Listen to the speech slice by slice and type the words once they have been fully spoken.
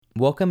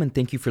Welcome and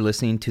thank you for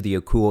listening to the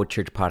Akuo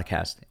Church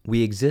podcast.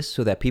 We exist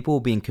so that people will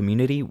be in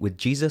community with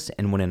Jesus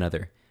and one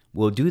another.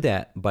 We'll do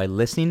that by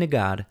listening to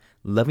God,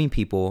 loving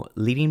people,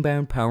 leading by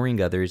empowering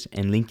others,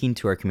 and linking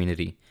to our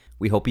community.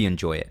 We hope you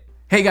enjoy it.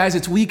 Hey guys,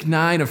 it's week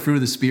 9 of Fruit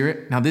of the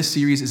Spirit. Now this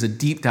series is a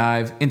deep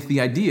dive into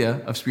the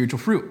idea of spiritual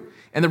fruit.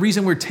 And the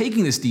reason we're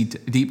taking this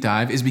deep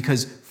dive is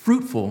because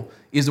fruitful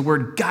is the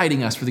word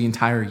guiding us for the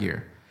entire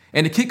year.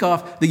 And to kick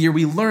off the year,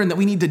 we learned that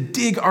we need to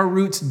dig our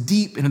roots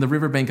deep into the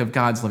riverbank of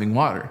God's living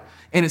water.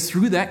 And it's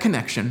through that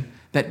connection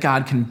that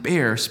God can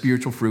bear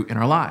spiritual fruit in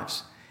our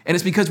lives. And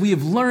it's because we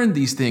have learned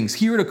these things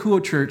here at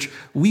Akuo Church,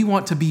 we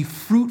want to be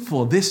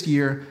fruitful this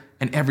year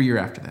and every year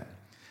after that.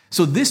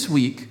 So this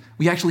week,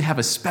 we actually have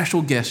a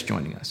special guest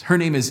joining us. Her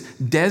name is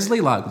Des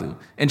Leilaglu,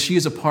 and she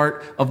is a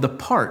part of the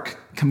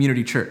Park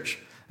Community Church.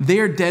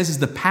 There, Des is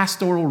the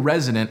pastoral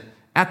resident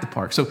at the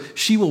park. So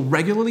she will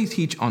regularly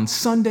teach on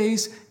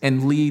Sundays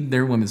and lead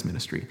their women's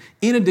ministry.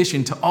 In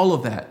addition to all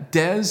of that,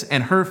 Des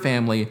and her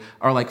family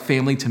are like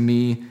family to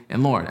me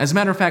and Lauren. As a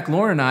matter of fact,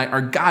 Lauren and I are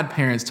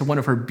godparents to one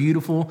of her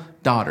beautiful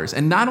daughters.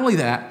 And not only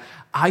that,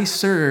 I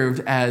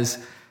served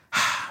as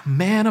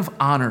man of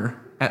honor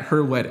at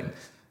her wedding.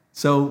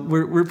 So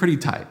we're pretty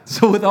tight.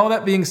 So with all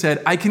that being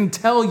said, I can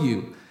tell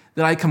you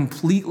that I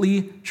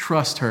completely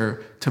trust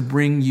her to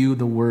bring you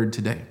the word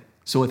today.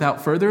 So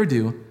without further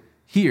ado,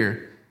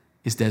 here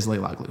is Des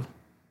Leilaglu.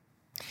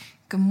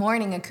 Good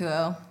morning,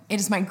 Akuo.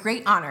 It is my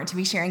great honor to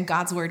be sharing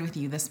God's word with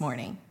you this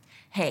morning.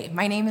 Hey,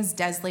 my name is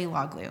Des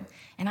Leilaglu,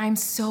 and I'm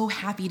so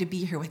happy to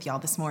be here with y'all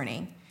this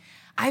morning.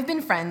 I've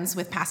been friends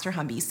with Pastor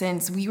Humby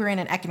since we were in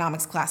an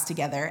economics class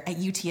together at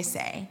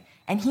UTSA,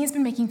 and he has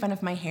been making fun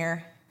of my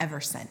hair ever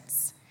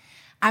since.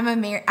 I'm a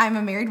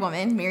married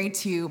woman, married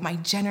to my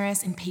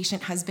generous and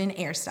patient husband,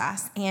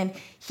 Erstas, and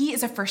he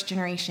is a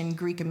first-generation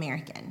Greek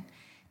American.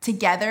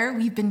 Together,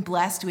 we've been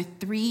blessed with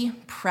 3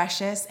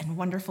 precious and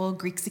wonderful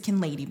Greeksican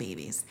lady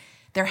babies.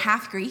 They're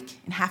half Greek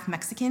and half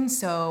Mexican,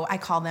 so I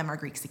call them our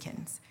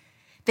Greeksicans.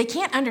 They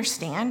can't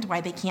understand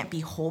why they can't be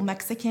whole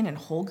Mexican and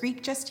whole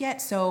Greek just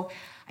yet, so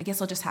I guess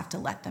I'll just have to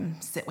let them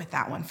sit with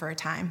that one for a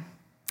time.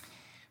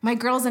 My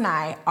girls and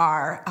I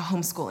are a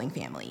homeschooling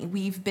family.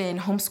 We've been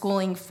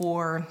homeschooling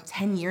for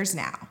 10 years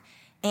now,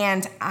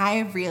 and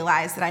I've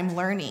realized that I'm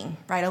learning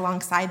right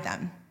alongside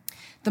them.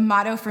 The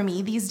motto for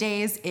me these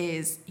days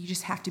is you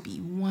just have to be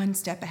one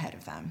step ahead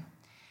of them.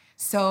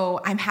 So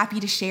I'm happy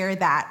to share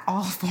that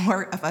all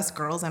 4 of us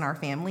girls in our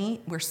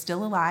family, we're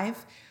still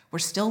alive, we're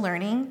still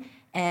learning,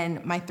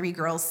 and my 3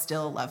 girls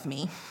still love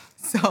me.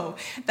 So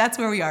that's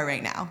where we are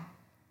right now.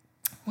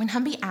 When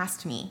Humby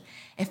asked me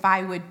if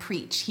I would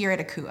preach here at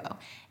Akuo,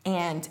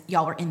 and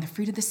y'all were in the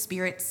Fruit of the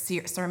Spirit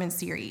sermon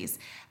series,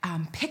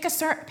 pick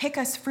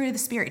us Fruit of the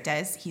Spirit,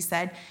 Des, he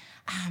said,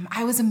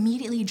 I was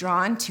immediately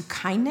drawn to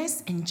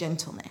kindness and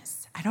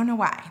gentleness. I don't know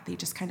why, they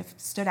just kind of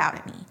stood out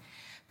at me.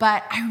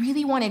 But I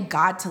really wanted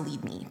God to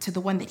lead me to the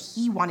one that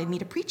he wanted me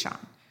to preach on.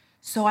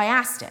 So I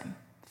asked him,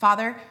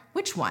 Father,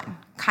 which one,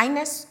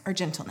 kindness or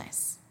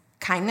gentleness?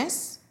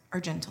 Kindness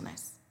or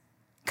gentleness?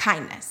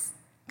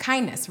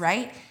 Kindness,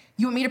 right?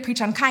 You want me to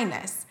preach on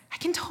kindness? I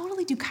can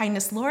totally do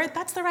kindness, Lord.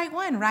 That's the right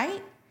one,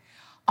 right?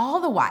 All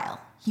the while,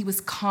 he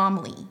was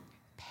calmly,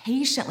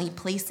 patiently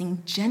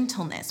placing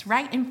gentleness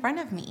right in front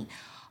of me,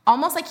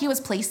 almost like he was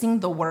placing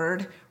the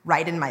word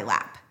right in my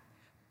lap.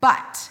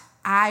 But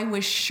I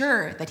was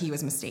sure that he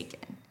was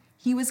mistaken.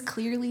 He was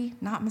clearly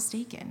not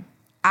mistaken.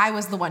 I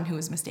was the one who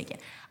was mistaken.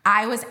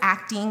 I was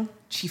acting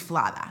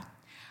chiflada.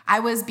 I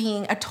was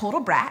being a total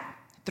brat,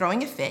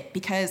 throwing a fit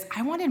because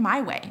I wanted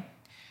my way.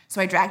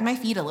 So I dragged my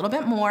feet a little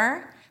bit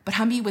more, but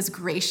Humby was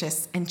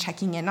gracious in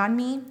checking in on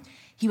me.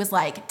 He was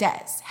like,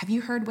 Des, have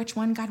you heard which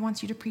one God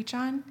wants you to preach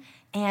on?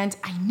 And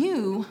I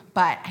knew,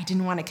 but I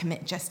didn't want to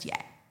commit just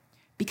yet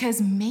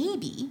because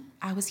maybe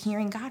I was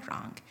hearing God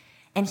wrong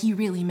and he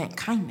really meant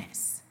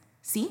kindness.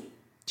 See?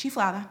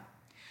 Chiflada.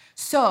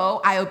 So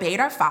I obeyed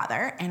our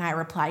Father and I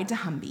replied to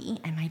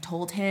Humby and I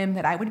told him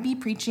that I would be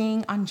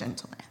preaching on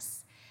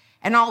gentleness.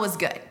 And all was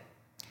good.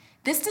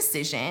 This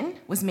decision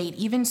was made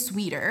even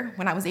sweeter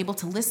when I was able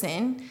to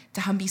listen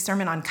to Humby's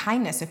sermon on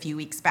kindness a few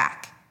weeks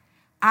back.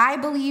 I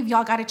believe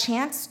y'all got a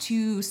chance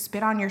to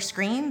spit on your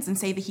screens and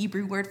say the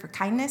Hebrew word for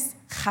kindness,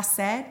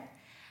 chesed.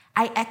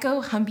 I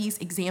echo Humby's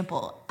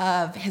example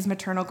of his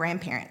maternal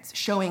grandparents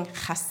showing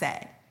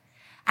chesed.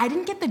 I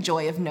didn't get the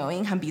joy of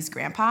knowing Humby's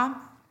grandpa,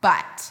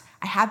 but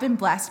I have been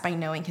blessed by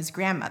knowing his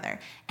grandmother,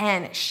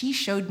 and she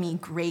showed me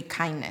great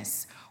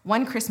kindness,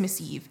 one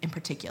Christmas Eve in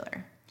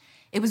particular.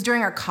 It was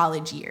during our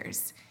college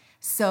years,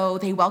 so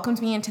they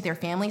welcomed me into their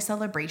family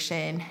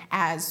celebration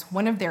as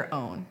one of their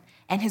own.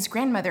 And his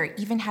grandmother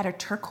even had a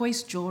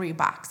turquoise jewelry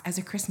box as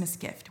a Christmas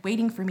gift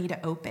waiting for me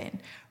to open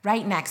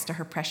right next to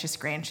her precious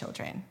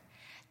grandchildren.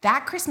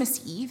 That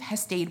Christmas Eve has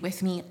stayed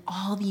with me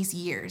all these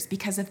years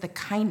because of the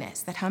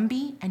kindness that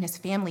Humby and his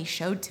family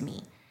showed to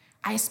me.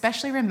 I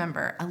especially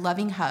remember a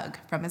loving hug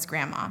from his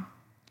grandma.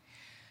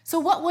 So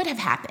what would have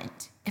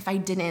happened if I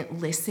didn't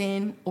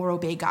listen or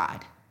obey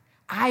God?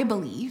 I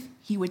believe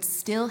he would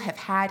still have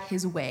had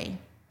his way.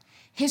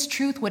 His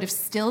truth would have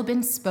still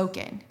been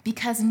spoken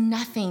because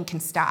nothing can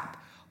stop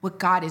what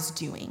God is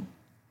doing.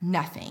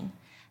 Nothing.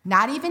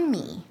 Not even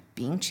me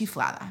being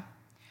chiflada.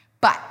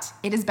 But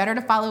it is better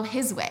to follow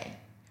his way,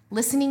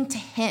 listening to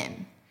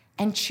him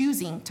and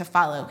choosing to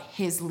follow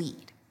his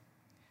lead.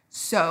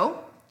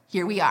 So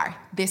here we are,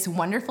 this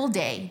wonderful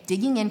day,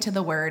 digging into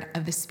the word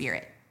of the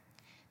Spirit.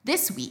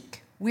 This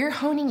week, we're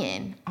honing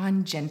in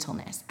on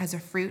gentleness as a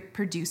fruit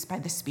produced by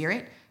the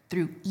Spirit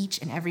through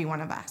each and every one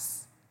of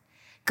us.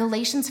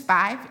 Galatians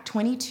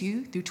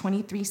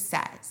 5:22-23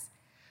 says,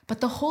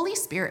 "But the Holy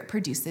Spirit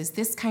produces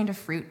this kind of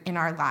fruit in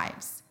our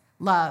lives: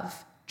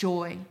 love,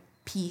 joy,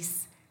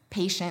 peace,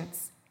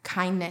 patience,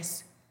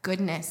 kindness,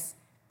 goodness,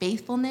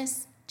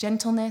 faithfulness,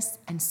 gentleness,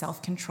 and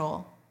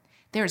self-control.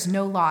 There is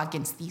no law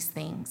against these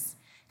things."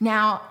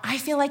 Now, I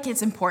feel like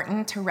it's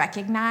important to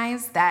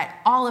recognize that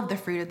all of the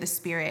fruit of the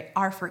Spirit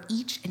are for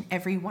each and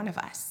every one of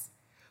us.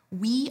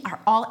 We are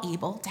all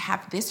able to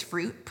have this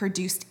fruit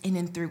produced in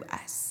and through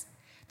us.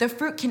 The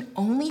fruit can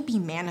only be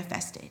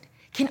manifested,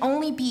 can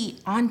only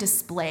be on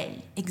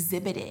display,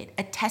 exhibited,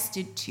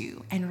 attested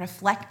to, and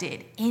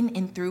reflected in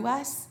and through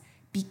us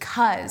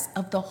because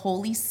of the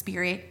Holy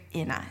Spirit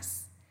in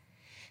us.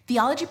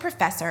 Theology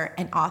professor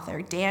and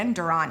author Dan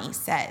Durrani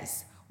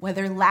says,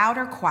 "Whether loud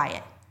or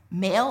quiet,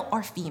 male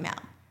or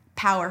female,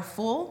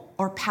 powerful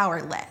or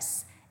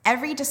powerless,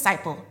 every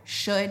disciple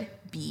should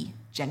be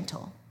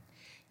gentle."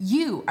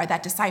 You are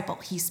that disciple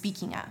he's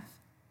speaking of.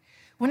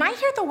 When I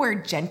hear the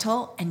word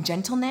gentle and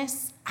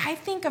gentleness, I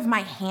think of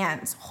my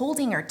hands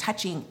holding or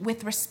touching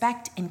with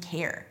respect and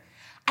care.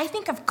 I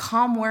think of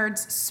calm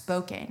words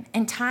spoken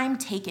and time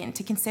taken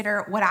to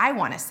consider what I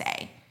want to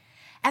say.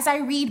 As I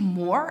read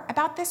more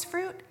about this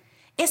fruit,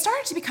 it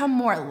started to become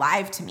more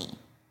alive to me.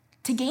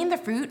 To gain the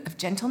fruit of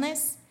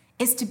gentleness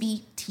is to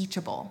be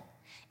teachable.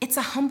 It's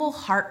a humble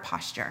heart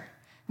posture,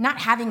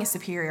 not having a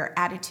superior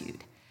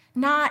attitude,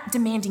 not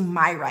demanding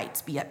my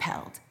rights be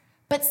upheld,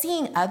 but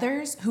seeing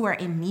others who are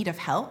in need of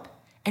help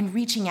and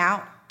reaching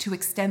out to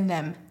extend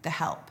them the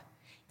help,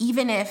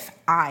 even if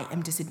I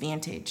am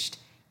disadvantaged,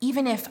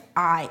 even if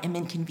I am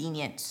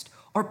inconvenienced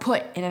or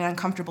put in an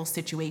uncomfortable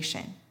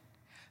situation.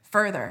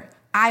 Further,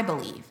 I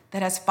believe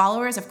that as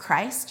followers of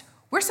Christ,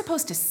 we're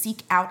supposed to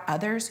seek out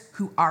others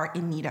who are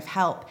in need of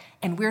help,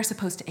 and we're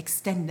supposed to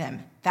extend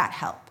them that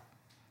help.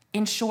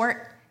 In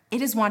short,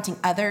 it is wanting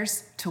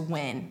others to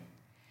win.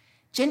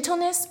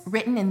 Gentleness,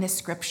 written in this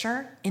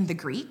scripture in the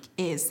Greek,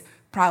 is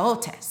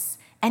praotes,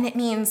 and it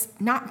means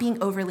not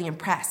being overly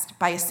impressed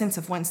by a sense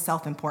of one's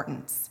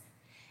self-importance.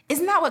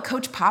 Isn't that what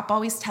Coach Pop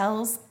always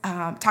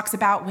talks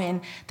about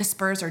when the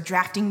Spurs are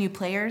drafting new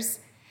players?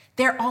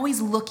 They're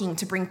always looking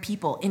to bring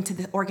people into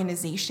the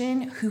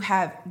organization who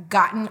have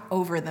gotten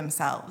over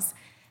themselves.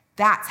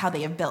 That's how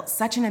they have built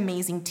such an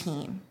amazing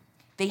team.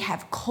 They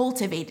have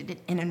cultivated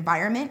an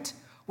environment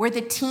where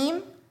the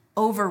team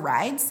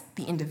overrides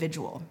the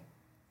individual.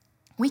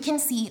 We can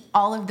see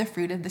all of the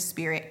fruit of the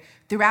Spirit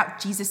throughout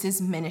Jesus'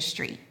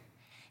 ministry.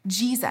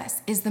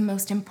 Jesus is the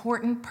most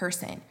important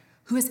person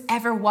who has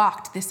ever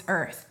walked this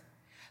earth.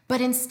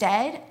 But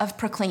instead of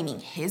proclaiming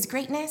his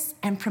greatness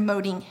and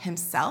promoting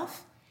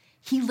himself,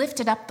 he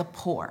lifted up the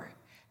poor,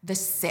 the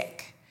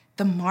sick,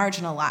 the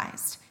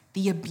marginalized,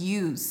 the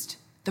abused,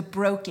 the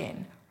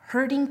broken,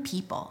 hurting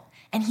people,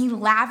 and he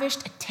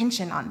lavished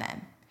attention on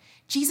them.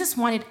 Jesus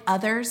wanted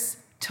others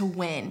to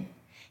win.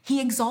 He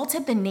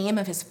exalted the name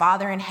of his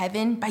Father in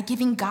heaven by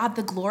giving God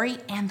the glory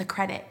and the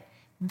credit.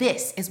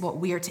 This is what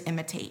we are to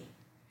imitate.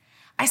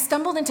 I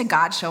stumbled into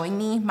God showing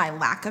me my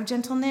lack of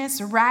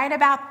gentleness right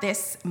about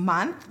this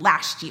month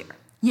last year.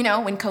 You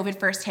know, when COVID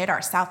first hit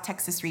our South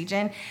Texas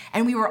region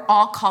and we were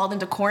all called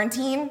into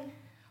quarantine,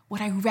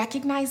 what I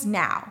recognize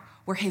now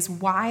were his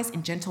wise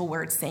and gentle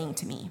words saying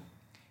to me,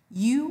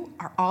 "You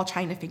are all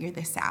trying to figure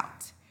this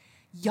out.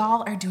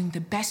 Y'all are doing the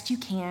best you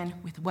can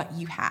with what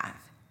you have."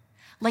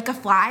 Like a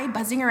fly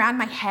buzzing around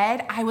my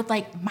head, I would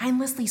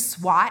mindlessly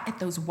swat at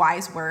those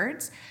wise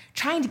words,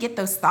 trying to get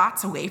those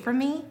thoughts away from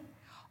me.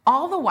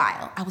 All the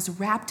while, I was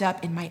wrapped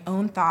up in my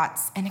own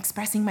thoughts and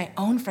expressing my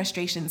own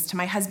frustrations to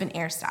my husband,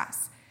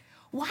 Erstas.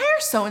 Why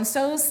are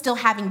so-and-sos still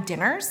having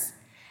dinners?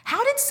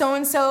 How did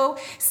so-and-so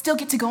still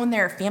get to go on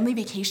their family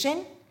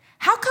vacation?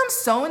 How come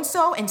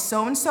so-and-so and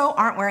so-and-so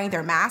aren't wearing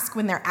their mask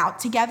when they're out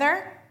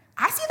together?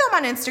 I see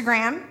them on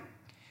Instagram.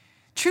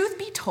 Truth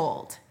be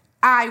told,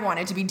 I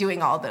wanted to be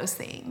doing all those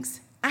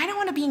things. I don't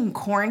want to be in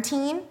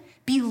quarantine,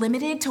 be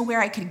limited to where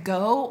I could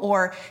go,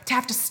 or to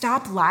have to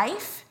stop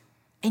life.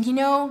 And you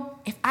know,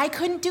 if I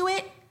couldn't do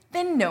it,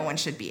 then no one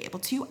should be able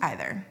to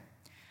either.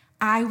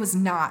 I was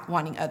not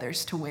wanting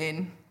others to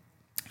win.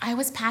 I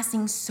was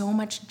passing so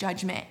much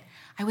judgment.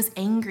 I was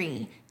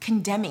angry,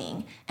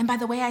 condemning, and by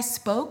the way I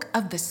spoke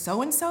of the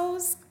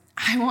so-and-sos,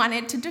 I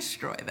wanted to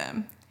destroy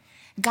them.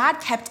 God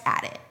kept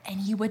at it,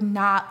 and he would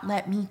not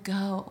let me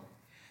go.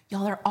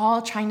 Y'all are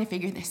all trying to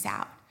figure this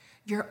out.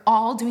 You're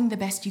all doing the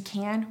best you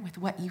can with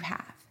what you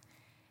have.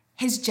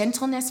 His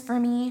gentleness for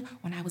me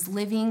when I was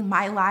living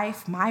my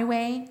life my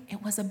way,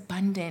 it was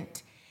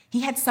abundant.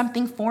 He had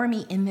something for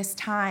me in this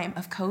time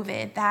of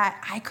COVID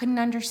that I couldn't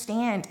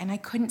understand and I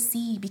couldn't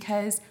see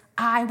because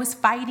I was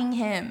fighting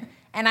him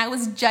and I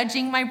was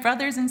judging my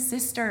brothers and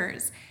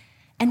sisters.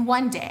 And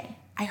one day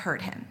I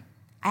heard him.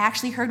 I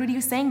actually heard what he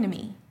was saying to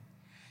me.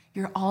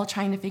 You're all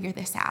trying to figure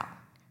this out.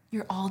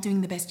 You're all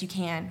doing the best you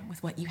can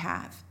with what you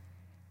have.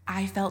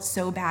 I felt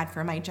so bad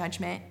for my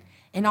judgment.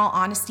 In all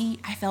honesty,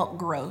 I felt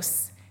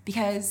gross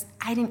because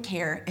I didn't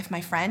care if my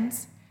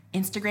friends,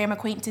 Instagram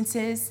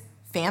acquaintances,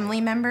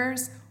 family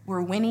members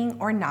were winning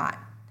or not.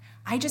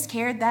 I just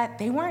cared that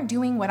they weren't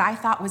doing what I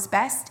thought was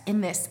best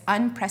in this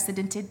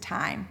unprecedented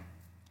time.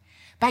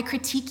 By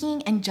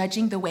critiquing and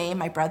judging the way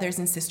my brothers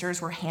and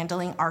sisters were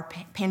handling our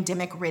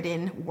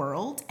pandemic-ridden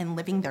world and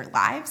living their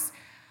lives,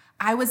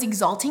 I was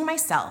exalting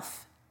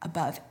myself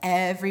above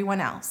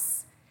everyone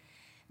else.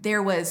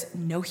 There was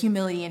no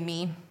humility in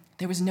me.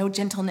 There was no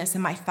gentleness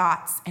in my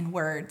thoughts and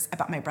words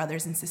about my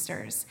brothers and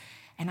sisters,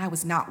 and I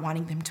was not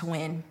wanting them to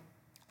win.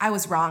 I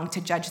was wrong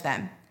to judge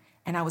them,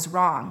 and I was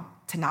wrong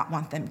to not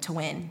want them to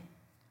win.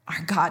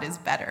 Our God is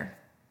better.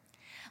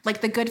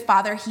 Like the good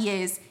father he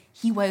is,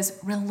 he was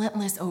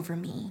relentless over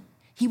me.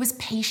 He was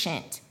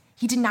patient.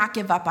 He did not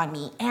give up on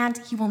me, and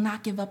he will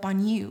not give up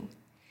on you.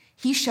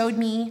 He showed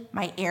me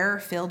my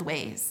error-filled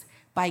ways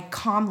by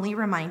calmly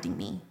reminding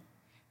me,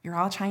 you're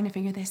all trying to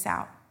figure this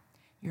out.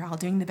 You're all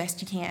doing the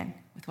best you can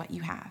with what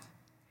you have.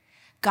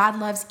 God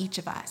loves each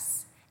of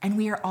us, and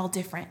we are all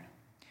different.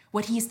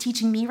 What he is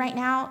teaching me right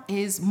now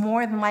is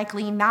more than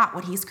likely not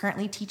what he's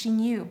currently teaching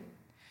you.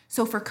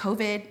 So for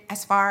COVID,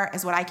 as far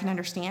as what I can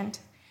understand,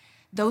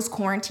 those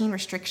quarantine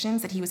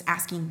restrictions that he was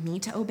asking me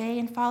to obey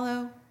and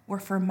follow were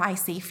for my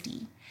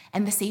safety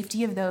and the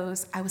safety of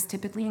those I was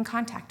typically in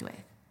contact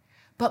with.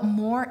 But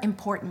more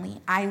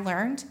importantly, I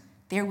learned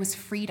there was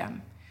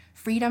freedom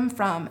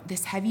from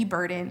this heavy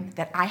burden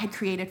that I had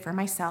created for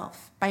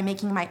myself by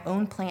making my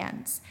own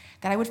plans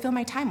that I would fill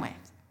my time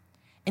with.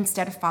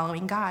 Instead of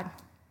following God,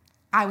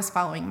 I was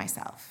following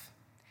myself.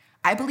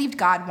 I believed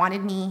God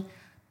wanted me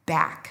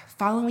back,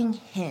 following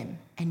him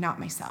and not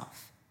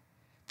myself.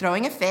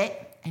 Throwing a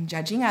fit and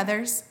judging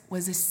others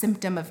was a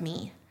symptom of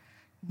me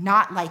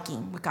not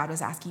liking what God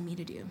was asking me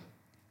to do.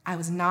 I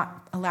was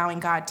not allowing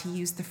God to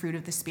use the fruit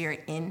of the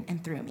Spirit in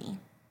and through me.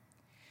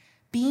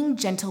 Being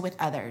gentle with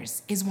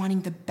others is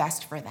wanting the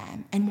best for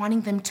them and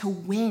wanting them to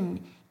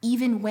win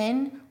even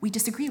when we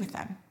disagree with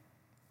them.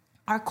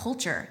 Our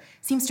culture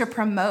seems to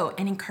promote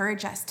and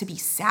encourage us to be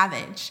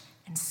savage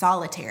and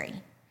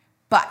solitary.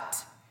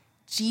 But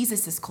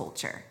Jesus'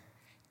 culture,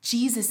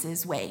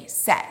 Jesus' way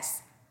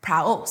says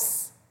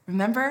praos.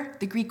 Remember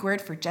the Greek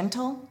word for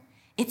gentle?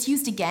 It's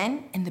used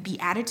again in the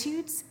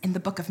Beatitudes in the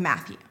book of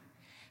Matthew.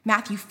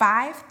 Matthew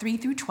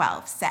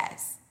 5:3-12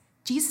 says,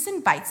 Jesus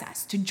invites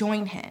us to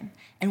join him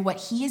in what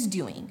he is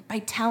doing by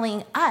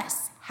telling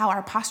us how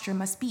our posture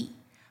must be.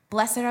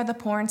 Blessed are the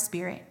poor in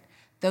spirit,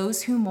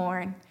 those who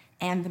mourn,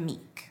 and the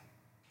meek.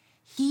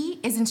 He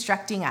is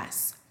instructing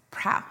us,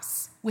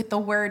 praos, with the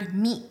word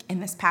meek in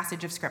this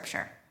passage of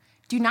scripture.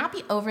 Do not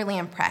be overly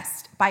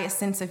impressed by a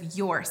sense of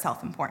your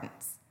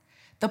self-importance.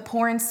 The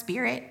poor in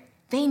spirit,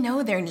 they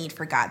know their need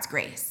for God's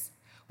grace.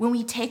 When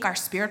we take our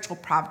spiritual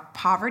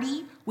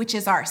poverty, which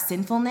is our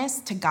sinfulness,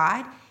 to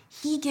God,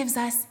 he gives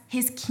us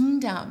his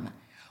kingdom.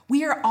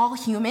 We are all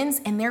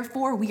humans, and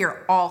therefore we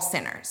are all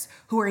sinners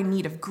who are in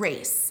need of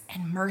grace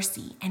and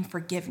mercy and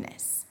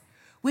forgiveness.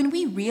 When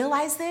we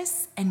realize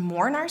this and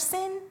mourn our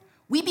sin,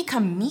 we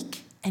become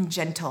meek and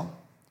gentle.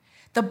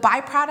 The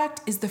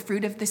byproduct is the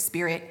fruit of the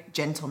Spirit,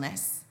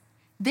 gentleness.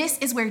 This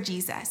is where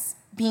Jesus,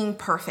 being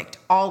perfect,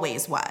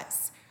 always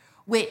was,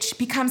 which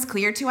becomes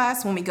clear to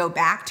us when we go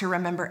back to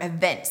remember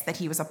events that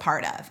he was a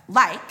part of,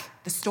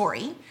 like the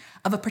story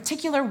of a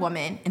particular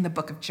woman in the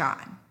book of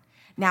John.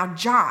 Now,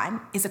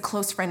 John is a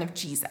close friend of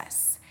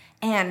Jesus,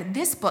 and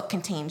this book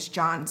contains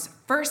John's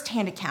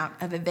first-hand account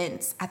of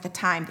events at the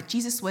time that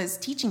Jesus was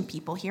teaching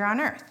people here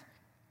on earth.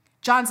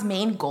 John's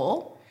main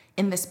goal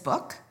in this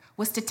book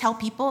was to tell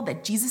people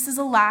that Jesus is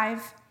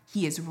alive,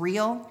 he is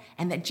real,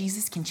 and that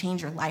Jesus can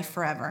change your life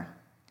forever.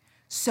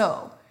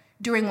 So,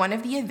 during one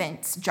of the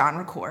events John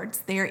records,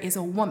 there is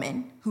a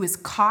woman who is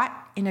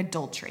caught in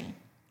adultery.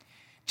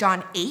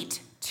 John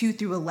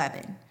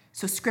 8:2-11.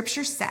 So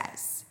scripture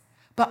says,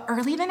 but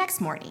early the next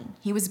morning,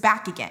 he was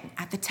back again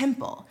at the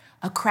temple.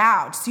 A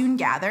crowd soon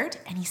gathered,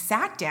 and he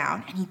sat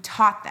down and he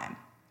taught them.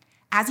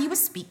 As he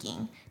was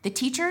speaking, the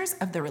teachers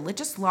of the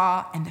religious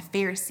law and the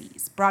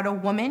Pharisees brought a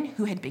woman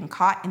who had been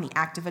caught in the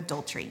act of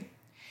adultery.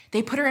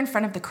 They put her in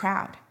front of the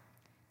crowd.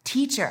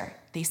 Teacher,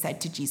 they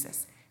said to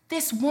Jesus,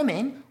 this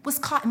woman was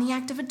caught in the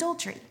act of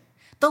adultery.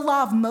 The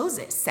law of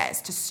Moses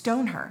says to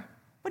stone her.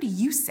 What do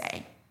you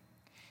say?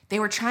 They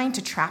were trying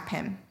to trap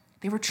him.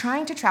 They were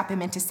trying to trap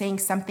him into saying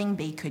something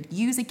they could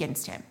use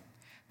against him.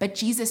 But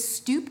Jesus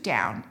stooped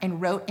down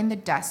and wrote in the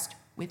dust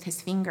with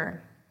his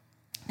finger.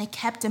 They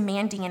kept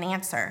demanding an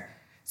answer.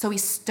 So he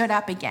stood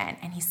up again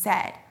and he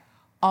said,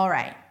 all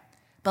right,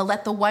 but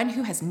let the one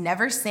who has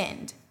never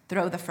sinned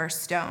throw the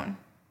first stone.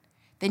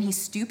 Then he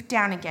stooped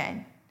down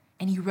again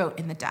and he wrote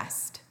in the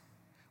dust.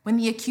 When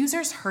the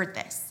accusers heard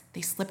this,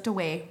 they slipped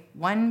away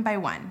one by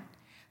one,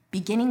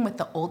 beginning with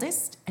the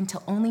oldest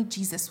until only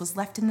Jesus was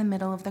left in the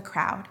middle of the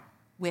crowd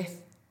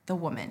with the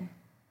woman.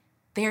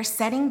 They are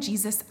setting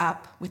Jesus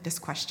up with this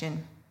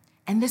question,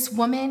 and this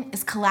woman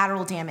is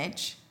collateral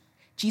damage.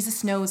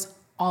 Jesus knows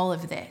all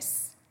of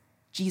this.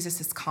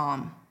 Jesus is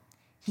calm.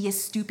 He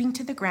is stooping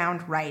to the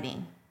ground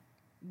writing.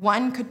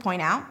 One could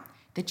point out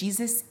that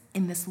Jesus,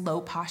 in this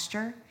low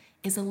posture,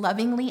 is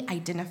lovingly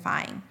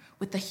identifying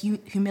with the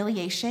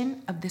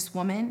humiliation of this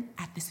woman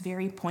at this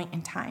very point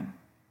in time.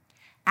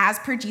 As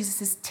per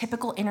Jesus'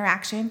 typical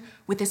interaction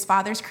with his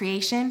Father's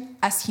creation,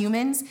 us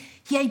humans,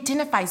 he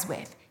identifies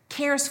with,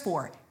 cares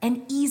for,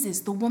 and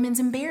eases the woman's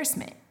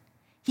embarrassment.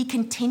 He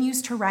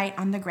continues to write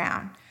on the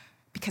ground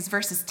because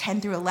verses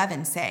 10 through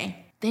 11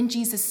 say, "Then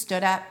Jesus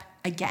stood up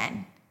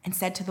again and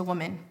said to the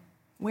woman,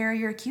 'Where are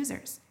your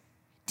accusers?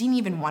 Didn't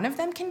even one of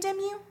them condemn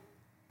you?'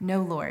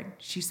 'No, Lord,'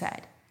 she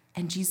said.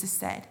 And Jesus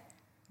said,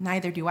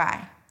 'Neither do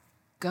I.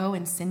 Go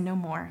and sin no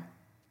more.'"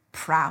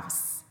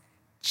 Praus,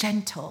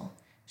 gentle,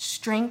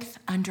 strength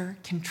under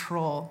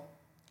control.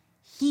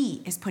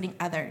 He is putting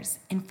others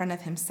in front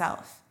of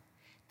himself.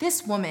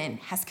 This woman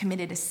has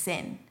committed a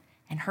sin,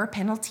 and her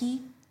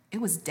penalty, it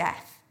was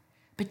death.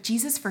 But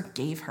Jesus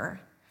forgave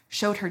her,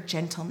 showed her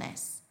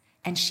gentleness,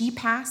 and she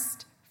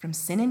passed from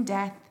sin and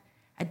death,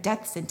 a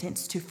death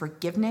sentence, to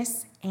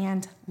forgiveness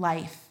and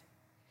life.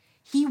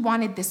 He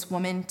wanted this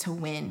woman to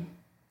win.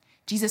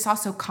 Jesus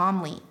also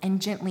calmly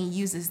and gently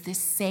uses this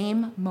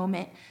same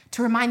moment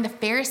to remind the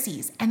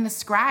Pharisees and the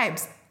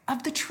scribes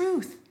of the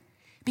truth.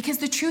 Because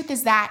the truth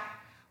is that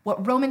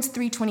what Romans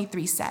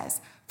 3:23 says,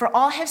 "For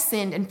all have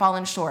sinned and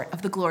fallen short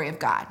of the glory of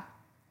God."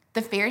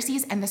 The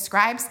Pharisees and the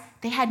scribes,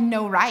 they had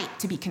no right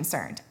to be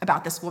concerned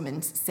about this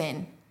woman's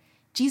sin.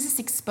 Jesus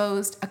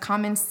exposed a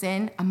common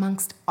sin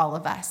amongst all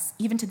of us,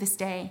 even to this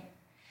day.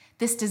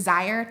 This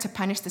desire to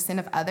punish the sin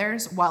of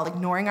others while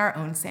ignoring our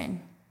own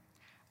sin.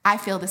 I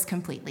feel this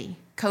completely.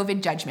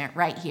 COVID judgment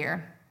right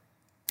here.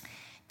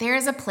 There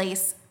is a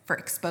place for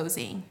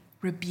exposing,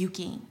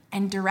 rebuking,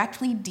 and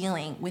directly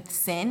dealing with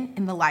sin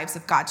in the lives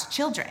of God's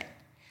children.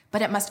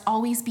 But it must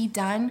always be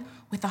done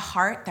with a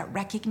heart that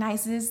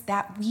recognizes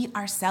that we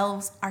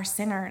ourselves are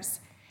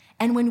sinners.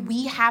 And when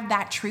we have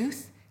that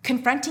truth,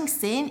 confronting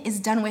sin is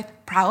done with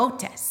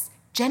praotes,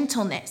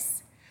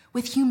 gentleness,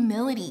 with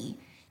humility,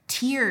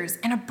 tears,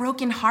 and a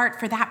broken heart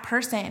for that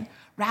person,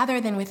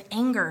 rather than with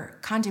anger,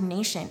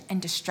 condemnation,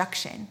 and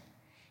destruction.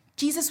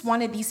 Jesus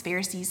wanted these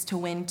Pharisees to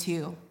win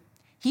too.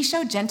 He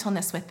showed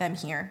gentleness with them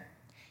here.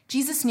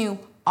 Jesus knew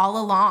all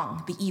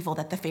along the evil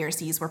that the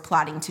Pharisees were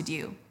plotting to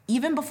do,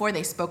 even before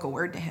they spoke a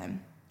word to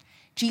him.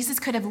 Jesus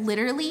could have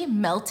literally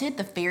melted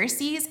the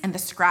Pharisees and the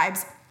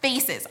scribes'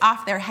 faces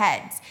off their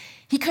heads.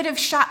 He could have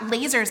shot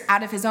lasers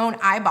out of his own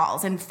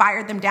eyeballs and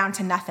fired them down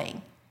to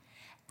nothing.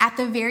 At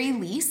the very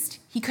least,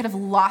 he could have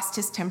lost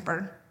his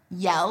temper,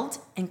 yelled,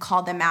 and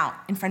called them out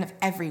in front of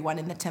everyone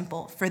in the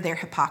temple for their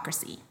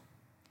hypocrisy.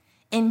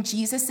 In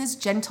Jesus'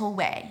 gentle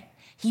way,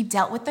 he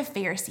dealt with the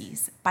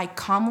Pharisees by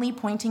calmly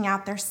pointing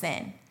out their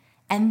sin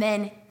and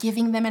then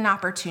giving them an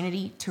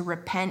opportunity to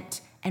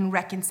repent and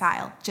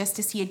reconcile, just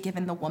as he had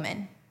given the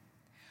woman.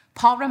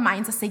 Paul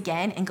reminds us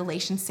again in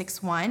Galatians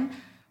 6:1,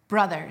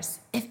 "Brothers,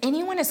 if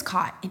anyone is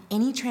caught in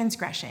any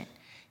transgression,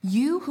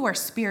 you who are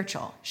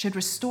spiritual should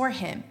restore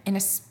him in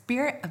a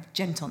spirit of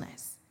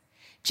gentleness."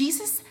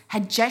 Jesus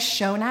had just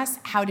shown us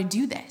how to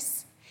do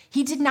this.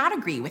 He did not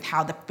agree with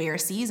how the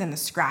Pharisees and the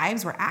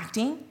scribes were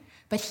acting,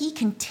 but he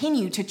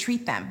continued to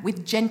treat them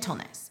with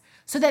gentleness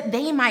so that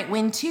they might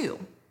win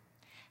too.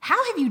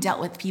 How have you dealt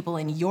with people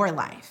in your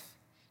life?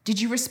 Did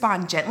you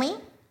respond gently,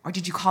 or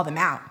did you call them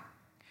out?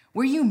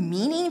 Were you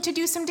meaning to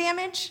do some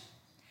damage?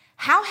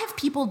 How have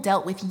people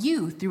dealt with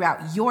you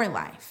throughout your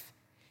life?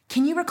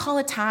 Can you recall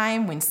a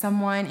time when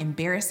someone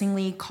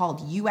embarrassingly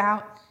called you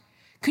out?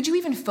 Could you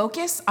even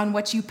focus on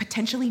what you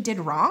potentially did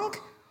wrong?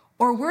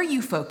 Or were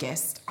you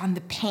focused on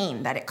the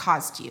pain that it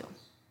caused you?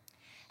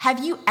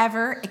 Have you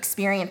ever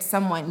experienced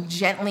someone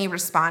gently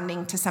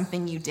responding to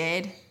something you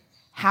did?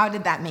 How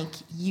did that make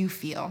you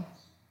feel?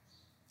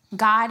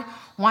 God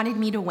wanted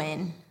me to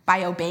win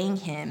by obeying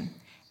him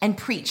and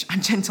preach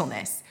on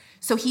gentleness,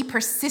 so he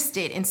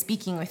persisted in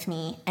speaking with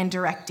me and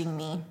directing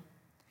me.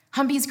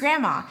 Humby's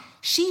grandma,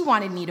 she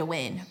wanted me to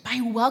win by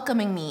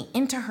welcoming me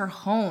into her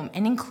home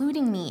and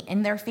including me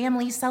in their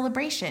family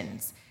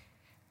celebrations.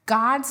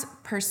 God's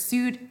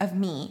pursuit of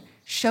me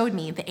showed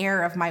me the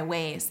error of my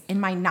ways in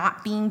my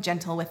not being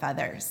gentle with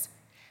others.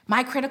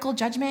 My critical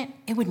judgment,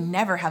 it would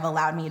never have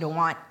allowed me to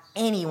want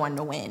anyone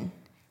to win,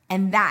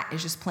 and that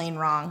is just plain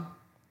wrong.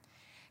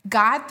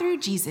 God, through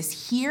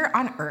Jesus here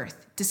on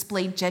earth,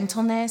 displayed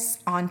gentleness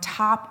on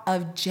top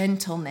of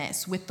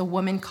gentleness with the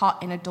woman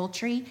caught in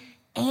adultery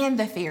and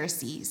the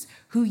Pharisees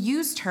who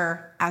used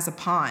her as a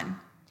pawn.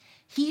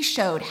 He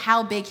showed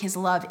how big his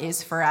love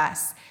is for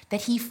us,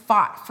 that he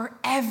fought for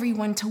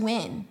everyone to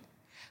win.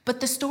 But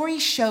the story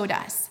showed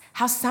us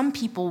how some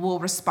people will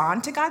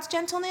respond to God's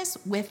gentleness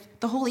with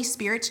the Holy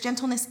Spirit's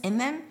gentleness in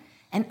them,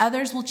 and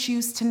others will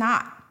choose to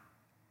not.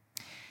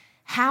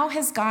 How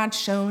has God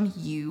shown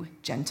you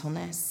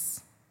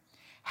gentleness?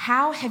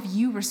 How have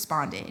you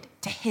responded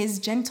to his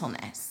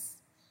gentleness?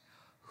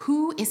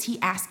 Who is he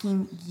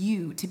asking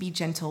you to be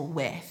gentle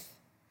with?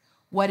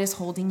 What is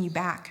holding you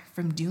back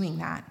from doing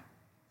that?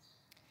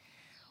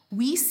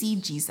 We see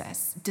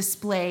Jesus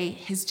display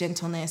his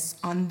gentleness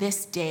on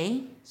this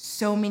day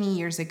so many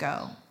years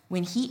ago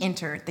when he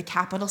entered the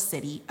capital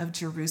city of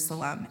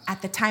Jerusalem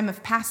at the time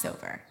of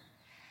Passover.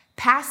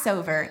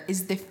 Passover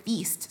is the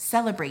feast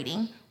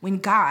celebrating when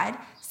God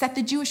set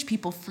the Jewish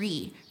people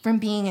free from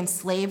being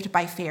enslaved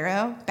by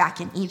Pharaoh back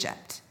in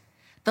Egypt.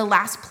 The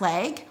last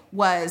plague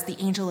was the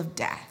angel of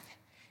death,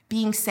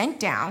 being sent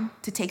down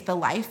to take the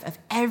life of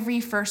every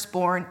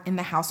firstborn in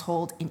the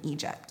household in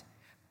Egypt.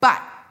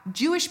 But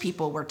Jewish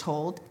people were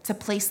told to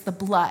place the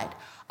blood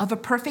of a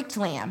perfect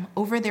lamb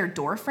over their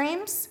door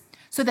frames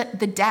so that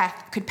the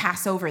death could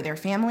pass over their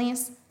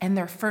families and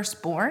their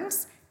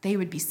firstborns, they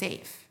would be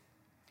safe.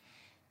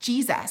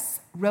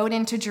 Jesus rode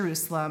into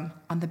Jerusalem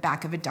on the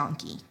back of a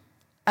donkey.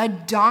 A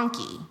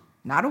donkey,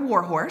 not a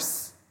war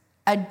horse,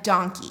 a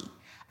donkey,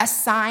 a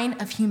sign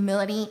of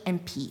humility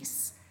and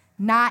peace.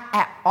 Not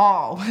at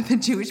all what the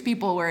Jewish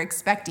people were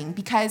expecting,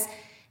 because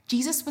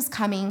Jesus was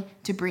coming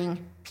to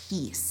bring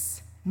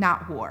peace,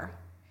 not war.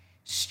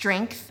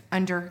 Strength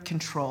under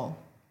control.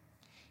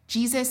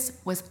 Jesus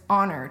was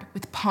honored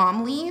with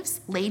palm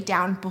leaves laid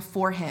down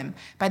before him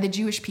by the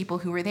Jewish people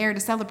who were there to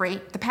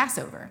celebrate the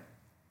Passover.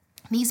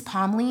 These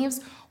palm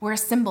leaves were a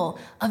symbol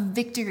of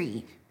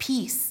victory,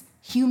 peace,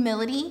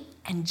 humility,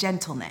 and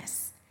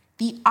gentleness,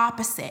 the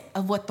opposite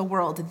of what the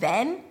world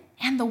then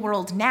and the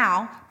world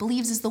now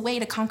believes is the way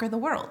to conquer the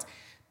world.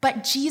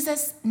 But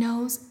Jesus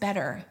knows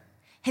better.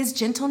 His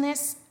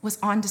gentleness was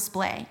on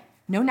display.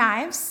 No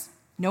knives,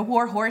 no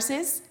war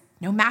horses,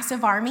 no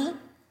massive army,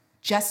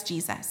 just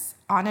Jesus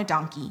on a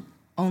donkey,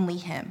 only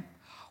him,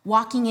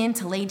 walking in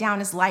to lay down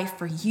his life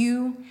for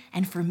you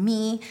and for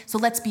me. So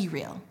let's be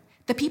real.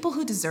 The people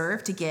who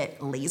deserve to get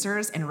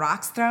lasers and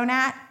rocks thrown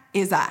at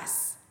is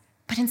us.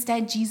 But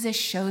instead, Jesus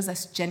shows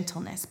us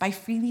gentleness by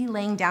freely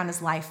laying down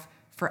his life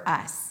for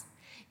us.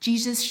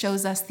 Jesus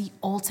shows us the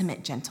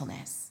ultimate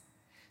gentleness.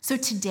 So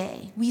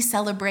today, we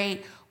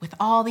celebrate with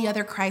all the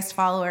other Christ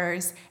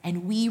followers,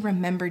 and we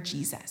remember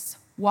Jesus,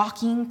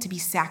 walking to be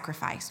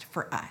sacrificed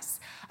for us,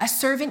 a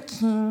servant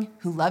king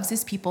who loves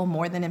his people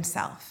more than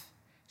himself,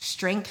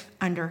 strength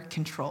under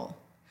control.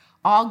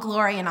 All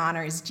glory and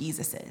honor is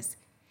Jesus's.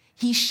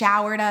 He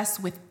showered us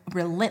with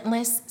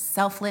relentless,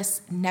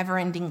 selfless,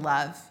 never-ending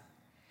love.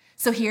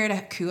 So here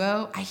at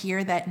Akuo, I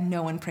hear that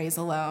no one prays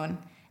alone,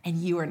 and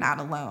you are not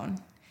alone.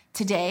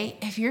 Today,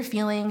 if you're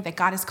feeling that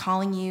God is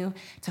calling you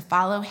to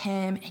follow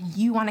him and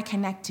you want to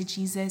connect to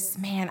Jesus,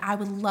 man, I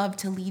would love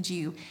to lead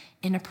you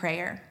in a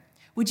prayer.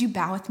 Would you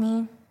bow with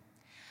me?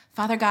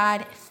 Father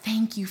God,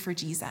 thank you for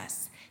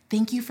Jesus.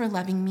 Thank you for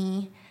loving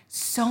me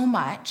so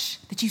much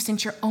that you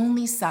sent your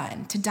only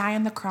son to die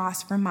on the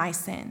cross for my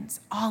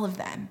sins, all of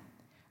them.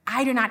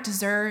 I do not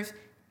deserve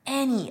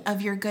any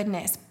of your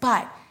goodness,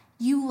 but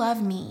you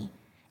love me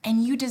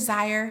and you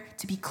desire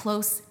to be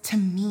close to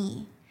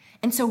me.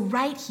 And so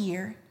right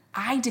here,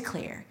 I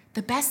declare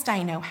the best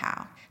I know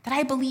how that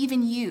I believe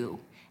in you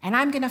and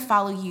I'm going to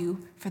follow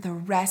you for the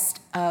rest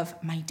of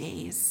my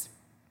days.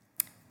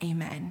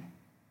 Amen.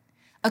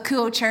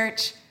 Akuo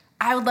Church,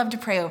 I would love to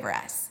pray over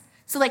us.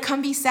 So like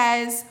Humvee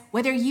says,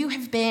 whether you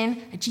have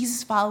been a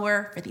Jesus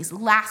follower for these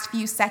last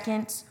few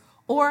seconds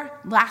or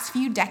last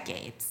few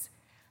decades,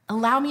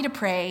 allow me to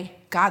pray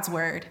God's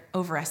word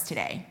over us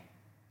today.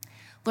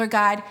 Lord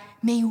God,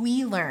 may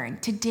we learn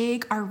to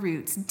dig our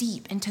roots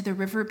deep into the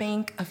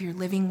riverbank of your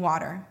living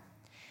water.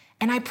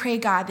 And I pray,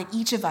 God, that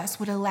each of us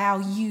would allow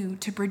you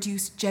to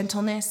produce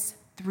gentleness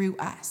through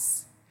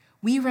us.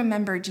 We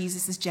remember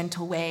Jesus'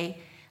 gentle way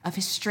of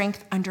his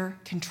strength under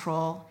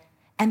control,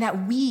 and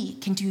that we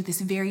can do this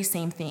very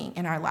same thing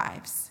in our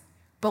lives.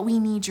 But we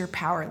need your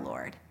power,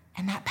 Lord,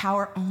 and that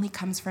power only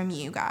comes from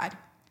you, God.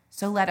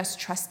 So let us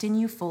trust in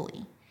you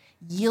fully,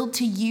 yield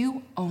to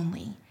you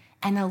only,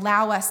 and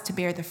allow us to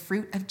bear the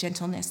fruit of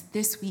gentleness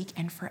this week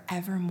and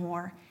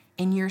forevermore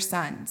in your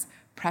Son's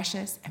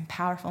precious and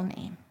powerful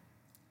name.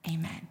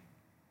 Amen.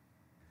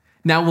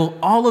 Now, will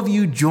all of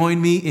you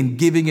join me in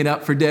giving it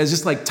up for Des?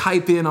 Just like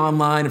type in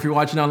online, if you're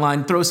watching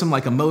online, throw some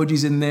like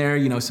emojis in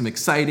there, some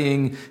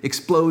exciting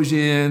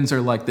explosions or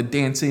like the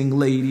dancing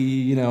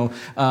lady,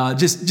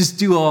 just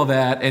do all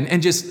that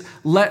and just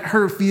let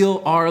her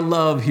feel our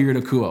love here at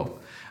Akuo.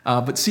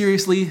 But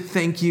seriously,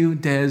 thank you,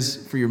 Des,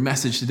 for your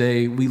message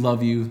today. We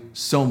love you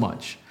so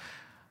much.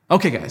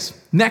 Okay, guys,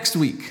 next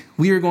week,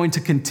 we are going to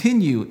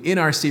continue in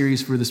our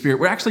series, Fruit of the Spirit.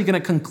 We're actually going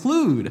to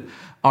conclude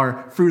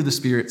our Fruit of the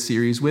Spirit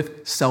series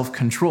with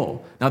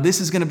self-control. Now,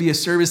 this is going to be a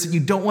service that you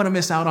don't want to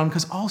miss out on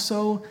because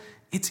also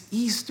it's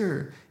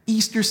Easter.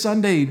 Easter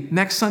Sunday,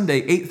 next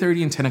Sunday,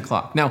 8:30 and 10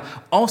 o'clock. Now,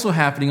 also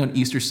happening on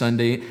Easter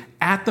Sunday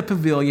at the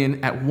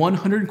Pavilion at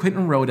 100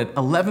 Quinton Road at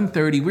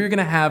 11:30, we're going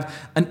to have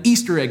an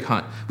Easter egg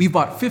hunt. We've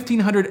bought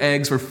 1,500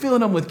 eggs. We're filling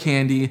them with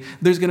candy.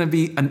 There's going to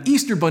be an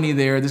Easter bunny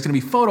there. There's going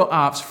to be photo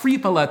ops, free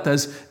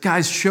paletas.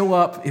 Guys, show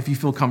up if you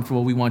feel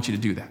comfortable. We want you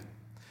to do that.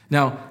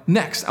 Now,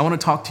 next, I want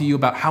to talk to you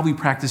about how we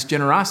practice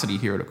generosity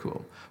here at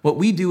Akuo. What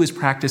we do is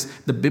practice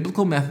the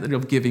biblical method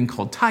of giving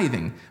called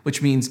tithing,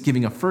 which means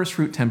giving a first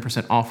fruit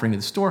 10% offering to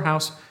the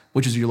storehouse,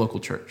 which is your local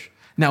church.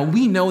 Now,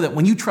 we know that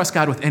when you trust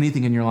God with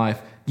anything in your life,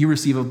 you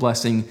receive a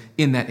blessing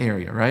in that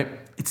area, right?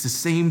 It's the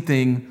same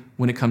thing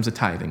when it comes to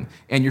tithing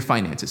and your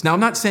finances. Now, I'm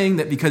not saying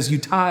that because you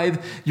tithe,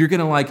 you're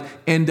gonna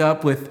end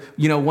up with,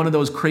 one of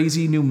those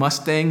crazy new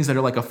Mustangs that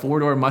are like a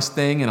 4-door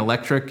Mustang and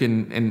electric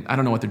and I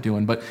don't know what they're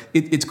doing, but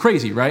it's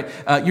crazy, right?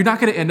 You're not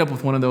gonna end up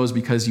with one of those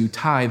because you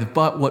tithe,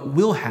 but what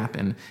will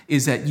happen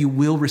is that you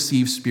will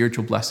receive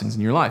spiritual blessings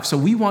in your life. So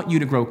we want you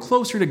to grow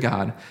closer to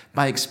God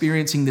by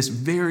experiencing this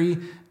very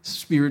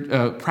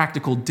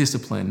practical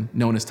discipline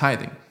known as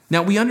tithing.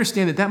 Now, we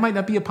understand that might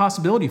not be a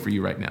possibility for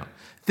you right now.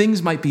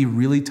 Things might be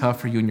really tough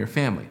for you and your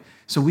family.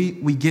 So we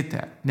get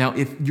that. Now,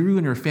 if you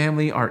and your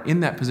family are in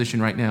that position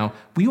right now,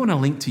 we want to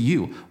link to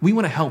you. We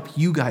want to help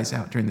you guys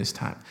out during this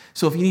time.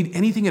 So if you need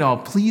anything at all,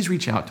 please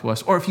reach out to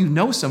us. Or if you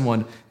know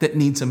someone that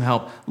needs some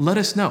help, let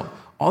us know.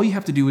 All you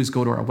have to do is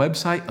go to our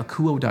website,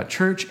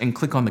 akuo.church, and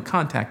click on the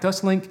Contact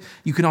Us link.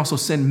 You can also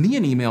send me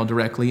an email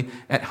directly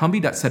at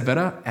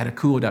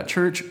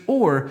humby.cervera@akuo.church,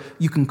 or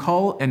you can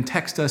call and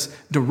text us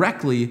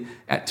directly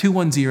at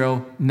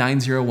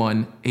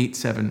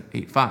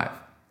 210-901-8785.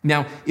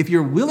 Now, if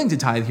you're willing to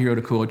tithe here at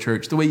Akuo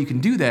Church, the way you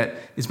can do that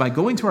is by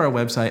going to our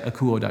website,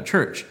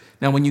 akuo.church.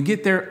 Now, when you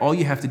get there, all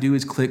you have to do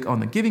is click on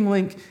the giving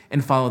link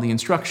and follow the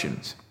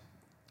instructions.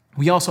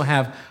 We also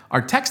have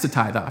our text to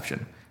tithe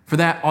option. For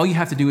that, all you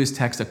have to do is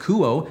text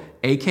Akuo,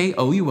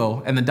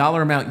 AKOUO, and the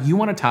dollar amount you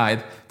want to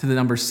tithe to the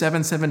number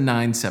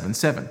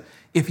 77977.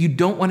 If you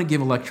don't want to give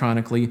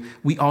electronically,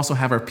 we also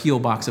have our P.O.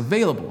 Box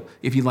available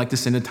if you'd like to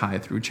send a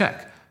tithe through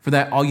check. For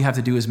that, all you have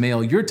to do is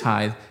mail your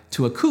tithe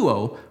to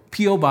Akuo,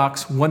 P.O.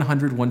 Box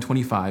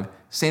 100-125,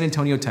 San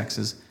Antonio,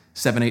 Texas,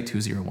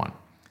 78201.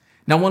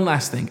 Now, one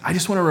last thing. I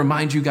just want to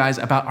remind you guys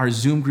about our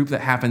Zoom group that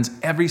happens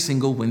every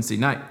single Wednesday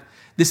night.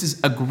 This is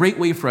a great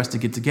way for us to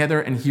get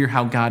together and hear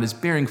how God is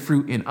bearing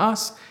fruit in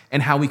us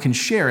and how we can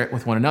share it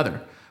with one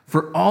another.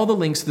 For all the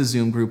links to the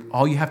Zoom group,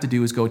 all you have to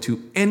do is go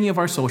to any of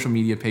our social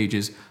media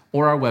pages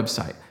or our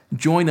website.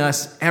 Join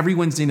us every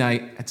Wednesday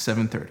night at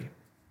 7:30.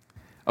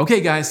 Okay,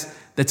 guys,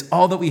 that's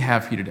all that we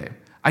have for you today.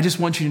 I just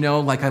want you to know,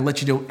 like I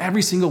let you know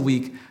every single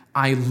week,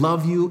 I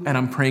love you and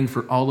I'm praying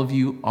for all of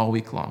you all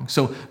week long.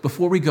 So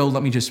before we go,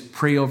 let me just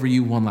pray over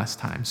you one last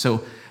time.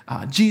 So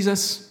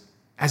Jesus,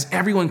 as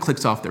everyone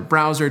clicks off their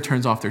browser,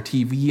 turns off their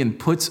TV, and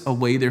puts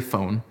away their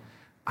phone,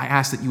 I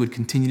ask that you would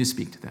continue to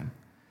speak to them.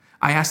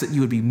 I ask that you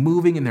would be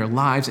moving in their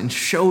lives and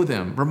show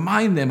them,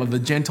 remind them of the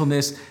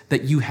gentleness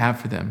that you have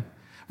for them.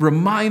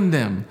 Remind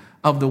them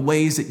of the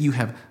ways that you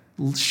have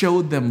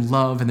showed them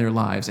love in their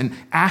lives, and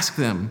ask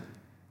them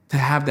to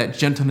have that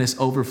gentleness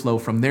overflow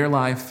from their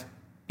life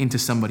into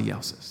somebody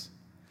else's.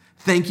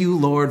 Thank you,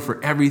 Lord,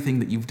 for everything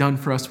that you've done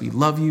for us. We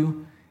love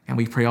you, and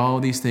we pray all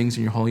of these things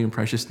in your holy and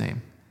precious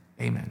name.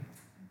 Amen.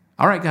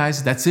 All right,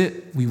 guys, that's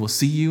it. We will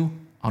see you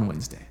on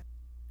Wednesday.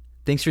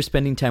 Thanks for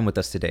spending time with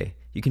us today.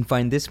 You can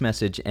find this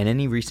message and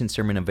any recent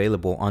sermon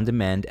available on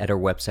demand at our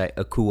website,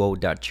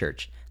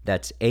 akuo.church.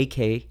 That's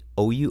AKOUO.church.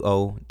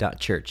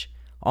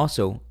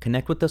 Also,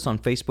 connect with us on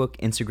Facebook,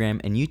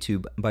 Instagram, and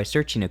YouTube by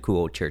searching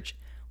Akuo Church.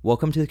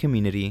 Welcome to the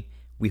community.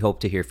 We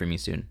hope to hear from you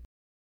soon.